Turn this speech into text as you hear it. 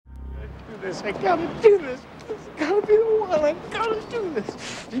this. I gotta do this. It's gotta be the one. I gotta do this.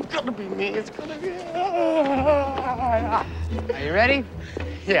 It's gotta be me. It's gotta be. Are you ready?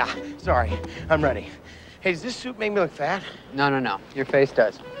 Yeah. Sorry. I'm ready. Hey, does this suit make me look fat? No, no, no. Your face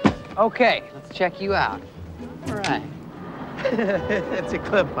does. Okay, let's check you out. All right. It's a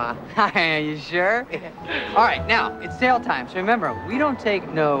clip-on. Are you sure? Yeah. All right, now, it's sale time, so remember, we don't take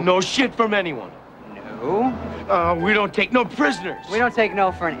no... No shit from anyone. No. We don't take no prisoners. We don't take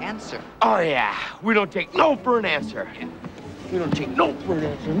no for an answer. Oh, yeah. We don't take no for an answer. We don't take no for an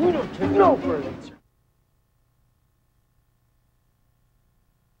answer. We don't take no for an answer.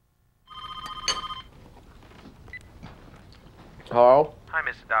 Hello? Hi,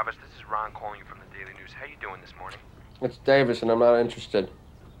 Mr. Davis. This is Ron calling you from the Daily News. How you doing this morning? It's Davis, and I'm not interested.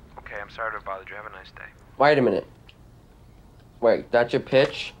 Okay, I'm sorry to have bothered you. Have a nice day. Wait a minute. Wait, that's your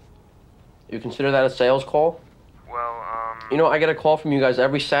pitch? You consider that a sales call? Well, You know, I get a call from you guys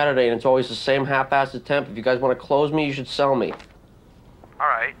every Saturday, and it's always the same half-assed attempt. If you guys want to close me, you should sell me. All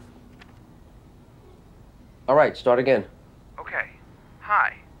right. All right, start again. Okay.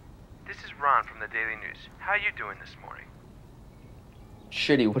 Hi. This is Ron from the Daily News. How you doing this morning?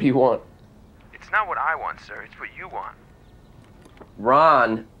 Shitty, what do you want? It's not what I want, sir. It's what you want.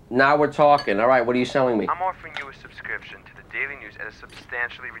 Ron, now we're talking. All right, what are you selling me? I'm offering you a subscription to the Daily News at a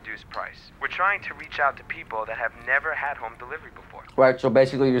substantially reduced price. We're trying to reach out to people that have never had home delivery before. Right, so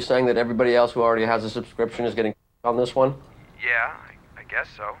basically you're saying that everybody else who already has a subscription is getting on this one? Yeah, I guess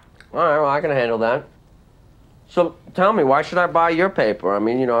so. All right, well, I can handle that. So tell me, why should I buy your paper? I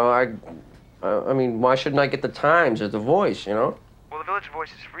mean, you know, I mean, why shouldn't I get the Times or the Voice, you know? Well, the Village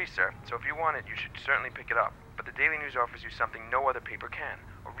Voice is free, sir, so if you want it, you should certainly pick it up. But the Daily News offers you something no other paper can,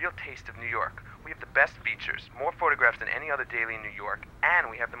 a real taste of New York. We have the best features, more photographs than any other daily in New York, and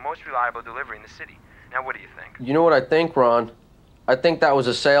we have the most reliable delivery in the city. Now, what do you think? You know what I think, Ron? I think that was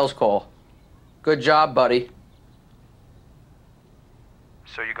a sales call. Good job, buddy.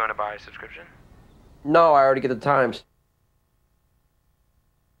 So you're going to buy a subscription? No, I already get the Times.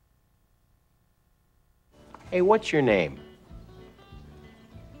 Hey, what's your name?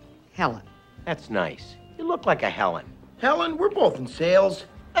 Helen. That's nice. You look like a Helen. Helen, we're both in sales.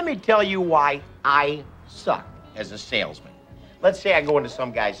 Let me tell you why I suck as a salesman. Let's say I go into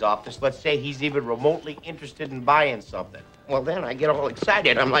some guy's office. Let's say he's even remotely interested in buying something. Well, then I get all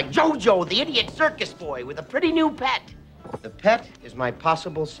excited. I'm like, Jojo, the idiot circus boy with a pretty new pet. The pet is my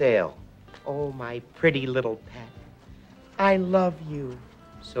possible sale. Oh, my pretty little pet. I love you.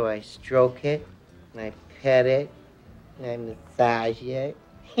 So I stroke it, and I pet it, and I massage it.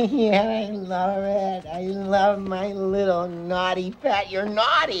 Yeah, I love it. I love my little naughty pet. You're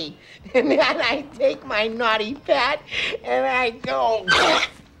naughty. And then I take my naughty pet and I go.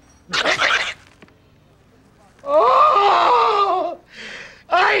 Oh!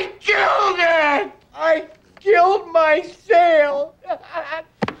 I killed it! I killed my sale.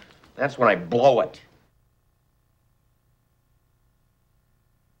 That's when I blow it.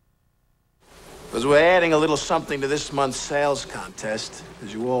 Because we're adding a little something to this month's sales contest.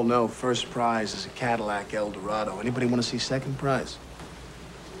 As you all know, first prize is a Cadillac Eldorado. Anybody want to see second prize?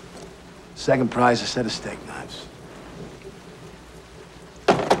 Second prize is a set of steak knives.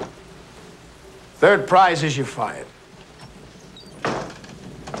 Third prize is you're fired.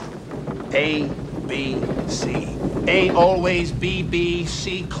 A, B, C. A, always, B, B,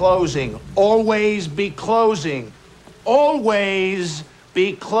 C, closing. Always be closing. Always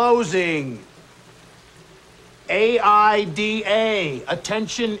be closing. AIDA,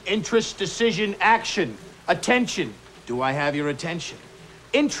 attention, interest, decision, action. Attention, do I have your attention?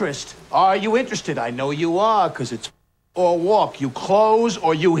 Interest, are you interested? I know you are, because it's or walk. You close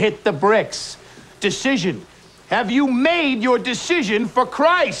or you hit the bricks. Decision, have you made your decision for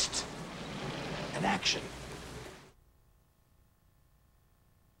Christ? And action.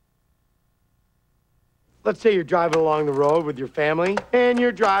 Let's say you're driving along the road with your family, and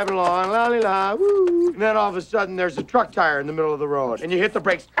you're driving along, la-li-la, woo. And then all of a sudden, there's a truck tire in the middle of the road, and you hit the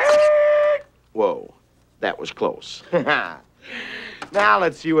brakes. Whoa, that was close. Now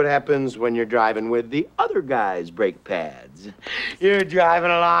let's see what happens when you're driving with the other guy's brake pads. You're driving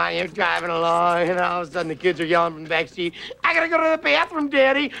along, and all of a sudden the kids are yelling from the back seat, I gotta go to the bathroom,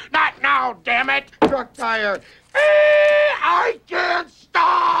 Daddy. Not now, damn it. Truck tire. I can't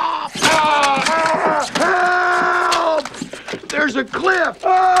stop! Help! There's a cliff!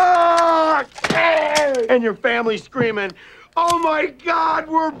 And your family's screaming, oh my God,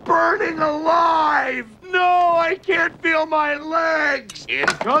 we're burning alive! No, I can't feel my legs! In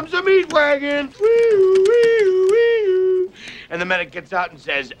comes a meat wagon! Wee, wee, wee. And the medic gets out and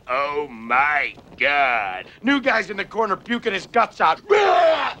says, oh my God. New guy's in the corner puking his guts out.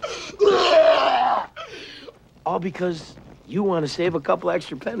 All because you want to save a couple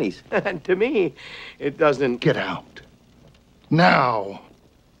extra pennies. And to me, it doesn't... Get out. Now.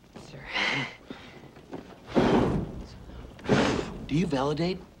 Do you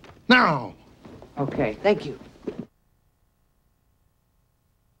validate? Now. Okay, thank you.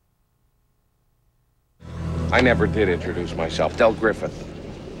 I never did introduce myself. Del Griffith,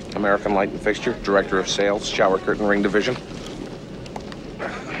 American Light and Fixture, Director of Sales, Shower Curtain Ring Division.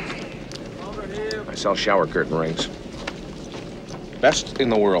 I sell shower curtain rings. Best in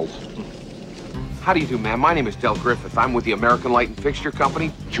the world. How do you do, ma'am? My name is Del Griffith. I'm with the American Light and Fixture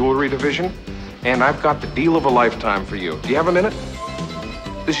Company, Jewelry Division, and I've got the deal of a lifetime for you. Do you have a minute?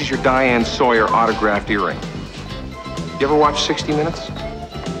 This is your Diane Sawyer autographed earring. You ever watch 60 Minutes?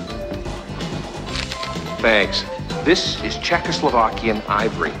 Thanks. This is Czechoslovakian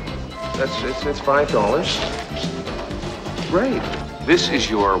ivory. That's $5. Great. This is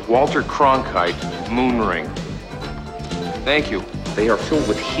your Walter Cronkite moon ring. Thank you. They are filled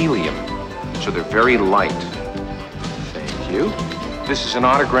with helium, so they're very light. Thank you. This is an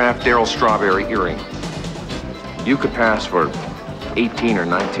autographed Darryl Strawberry earring. You could pass for 18 or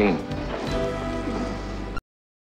 19.